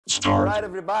Alright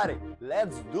everybody,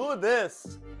 let's do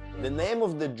this! The name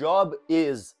of the job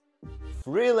is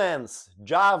Freelance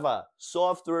Java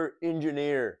Software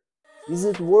Engineer. Is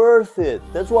it worth it?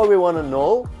 That's what we want to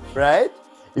know, right?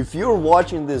 If you're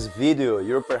watching this video,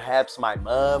 you're perhaps my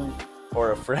mom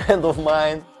or a friend of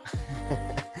mine.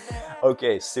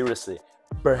 Okay, seriously.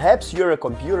 Perhaps you're a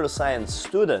computer science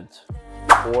student,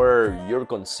 or you're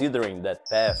considering that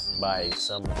path by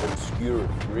some obscure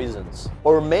reasons.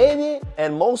 Or maybe,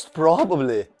 and most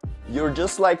probably, you're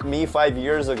just like me 5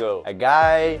 years ago. A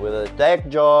guy with a tech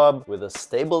job, with a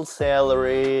stable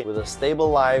salary, with a stable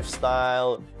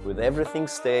lifestyle, with everything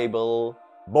stable.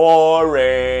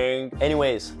 Boring!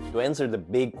 Anyways, to answer the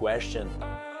big question,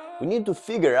 we need to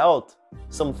figure out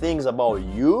some things about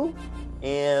you,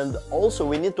 and also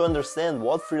we need to understand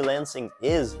what freelancing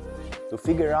is to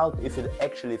figure out if it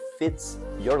actually fits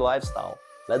your lifestyle.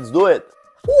 Let's do it!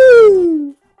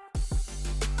 Woo!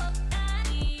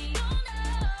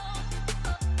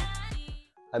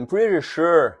 I'm pretty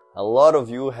sure a lot of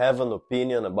you have an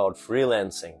opinion about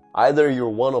freelancing. Either you're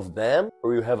one of them,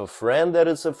 or you have a friend that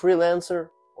is a freelancer,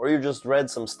 or you just read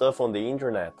some stuff on the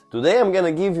internet. Today I'm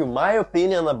gonna give you my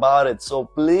opinion about it, so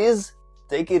please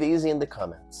take it easy in the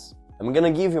comments. I'm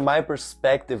gonna give you my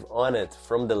perspective on it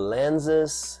from the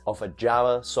lenses of a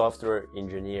Java software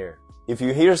engineer. If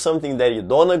you hear something that you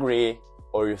don't agree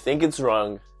or you think it's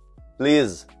wrong,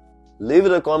 please leave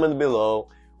it a comment below.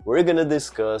 We're gonna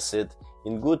discuss it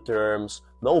in good terms,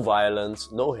 no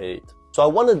violence, no hate. So I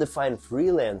want to define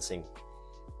freelancing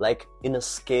like in a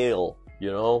scale,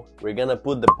 you know? We're gonna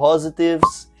put the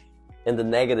positives and the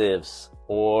negatives,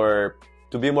 or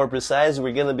to be more precise,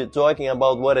 we're gonna be talking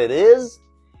about what it is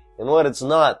and what it's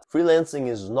not. Freelancing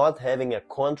is not having a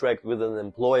contract with an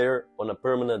employer on a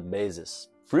permanent basis.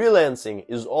 Freelancing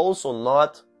is also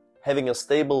not having a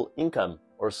stable income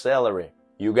or salary.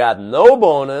 You got no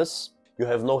bonus, you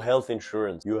have no health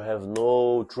insurance, you have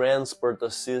no transport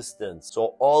assistance.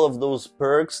 So all of those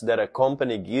perks that a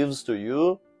company gives to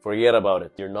you, forget about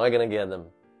it. You're not gonna get them.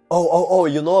 Oh,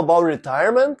 you know about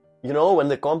retirement? You know, when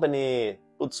the company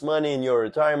puts money in your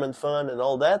retirement fund and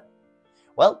all that?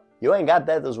 Well, you ain't got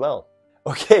that as well.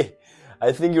 Okay,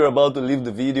 I think you're about to leave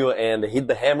the video and hit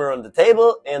the hammer on the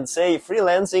table and say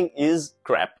freelancing is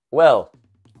crap. Well,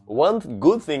 one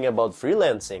good thing about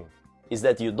freelancing is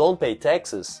that you don't pay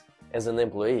taxes as an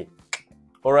employee.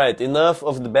 Alright, enough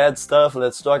of the bad stuff,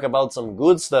 let's talk about some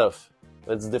good stuff.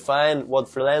 Let's define what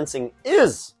freelancing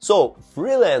is. So,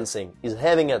 freelancing is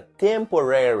having a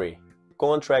temporary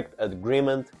contract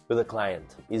agreement with a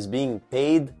client. Is being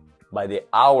paid by the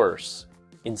hours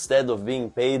instead of being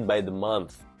paid by the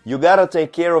month. You gotta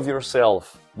take care of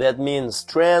yourself. That means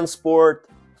transport,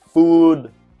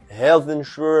 food, health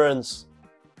insurance.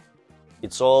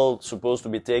 It's all supposed to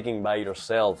be taken by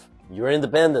yourself. You're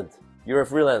independent. You're a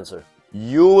freelancer.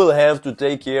 You will have to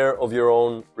take care of your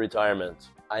own retirement.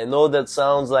 I know that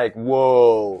sounds like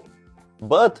whoa,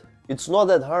 but it's not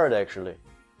that hard actually.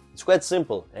 It's quite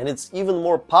simple, and it's even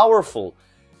more powerful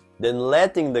than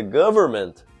letting the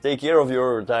government take care of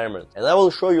your retirement. And I will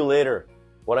show you later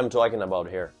what I'm talking about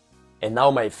here. And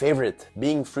now my favorite,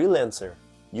 being freelancer,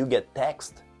 you get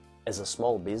taxed as a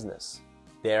small business.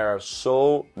 There are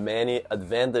so many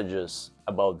advantages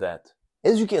about that.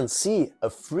 As you can see, a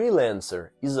freelancer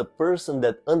is a person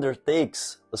that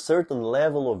undertakes a certain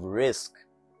level of risk.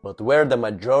 But where the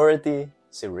majority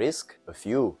see risk, a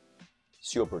few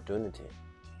see opportunity.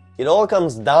 It all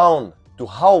comes down to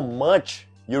how much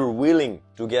you're willing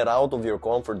to get out of your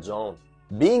comfort zone.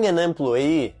 Being an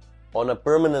employee on a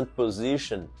permanent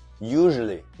position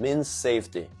usually means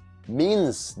safety.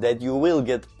 Means that you will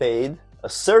get paid a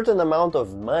certain amount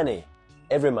of money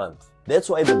every month. That's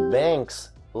why the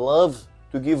banks love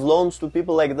to give loans to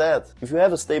people like that. If you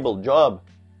have a stable job,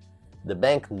 the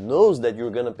bank knows that you're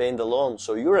gonna pay the loan,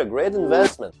 so you're a great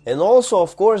investment. And also,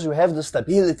 of course, you have the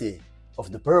stability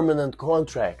of the permanent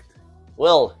contract.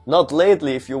 Well, not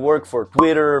lately if you work for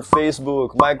Twitter,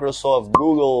 Facebook, Microsoft,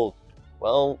 Google.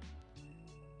 Well,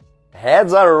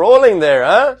 heads are rolling there,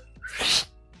 huh?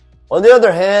 On the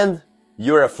other hand,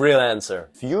 you're a freelancer.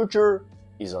 Future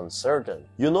is uncertain.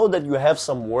 You know that you have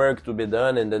some work to be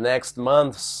done in the next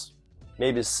months.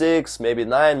 Maybe 6, maybe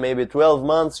 9, maybe 12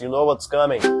 months, you know what's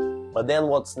coming. But then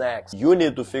what's next? You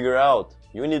need to figure out.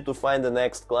 You need to find the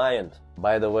next client.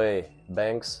 By the way,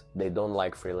 banks, they don't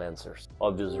like freelancers.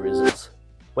 Obvious reasons.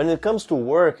 When it comes to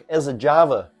work as a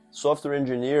Java software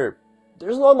engineer,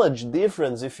 there's not much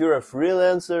difference if you're a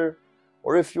freelancer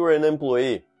or if you're an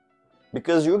employee.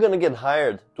 Because you're gonna get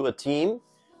hired to a team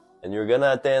and you're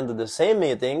gonna attend the same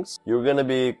meetings, you're gonna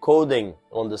be coding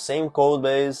on the same code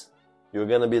base, you're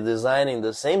gonna be designing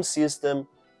the same system,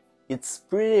 It's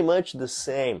pretty much the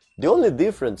same. The only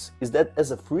difference is that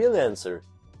as a freelancer,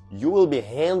 you will be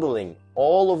handling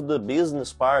all of the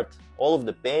business part, all of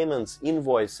the payments,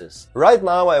 invoices. Right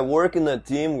now I work in a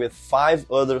team with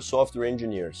 5 other software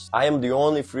engineers. I am the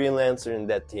only freelancer in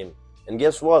that team. And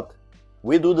guess what?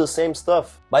 We do the same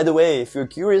stuff. By the way, if you're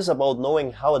curious about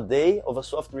knowing how a day of a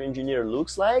software engineer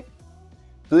looks like,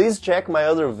 please check my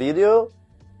other video,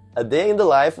 A Day in the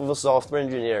Life of a Software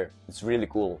Engineer. It's really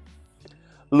cool.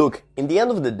 Look, in the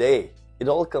end of the day, it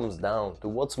all comes down to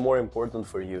what's more important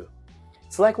for you.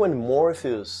 It's like when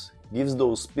Morpheus gives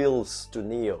those pills to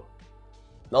Neo.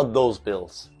 Not those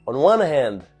pills. On one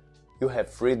hand, you have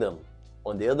freedom.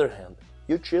 On the other hand,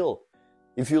 you chill.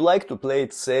 If you like to play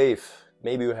it safe,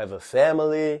 maybe you have a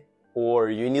family, or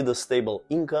you need a stable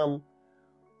income,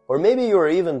 or maybe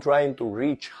you're even trying to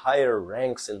reach higher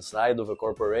ranks inside of a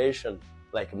corporation,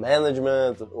 like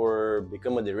management, or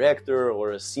become a director,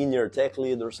 or a senior tech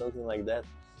lead, or something like that,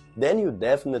 then you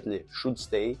definitely should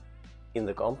stay in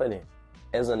the company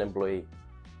as an employee.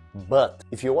 But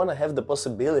if you want to have the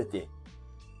possibility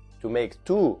to make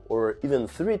 2 or even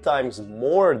 3 times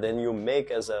more than you make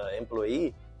as an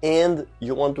employee, and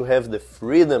you want to have the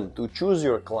freedom to choose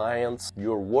your clients,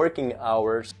 your working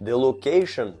hours, the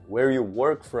location where you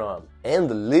work from,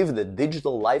 and live the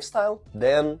digital lifestyle,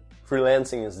 then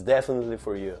freelancing is definitely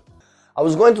for you. I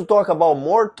was going to talk about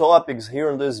more topics here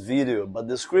in this video, but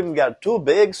the script got too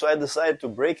big, so I decided to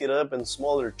break it up in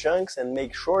smaller chunks and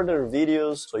make shorter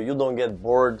videos so you don't get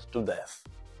bored to death.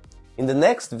 In the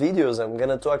next videos, I'm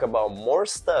gonna talk about more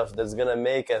stuff that's gonna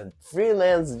make a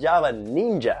freelance Java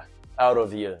ninja out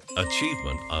of you.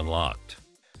 Achievement unlocked.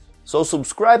 So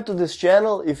subscribe to this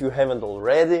channel if you haven't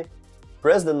already.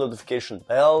 Press the notification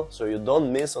bell so you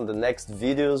don't miss on the next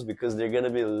videos, because they're gonna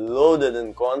be loaded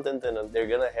in content and they're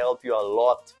gonna help you a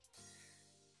lot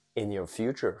in your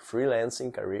future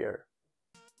freelancing career.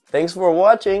 Thanks for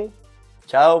watching.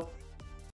 Ciao.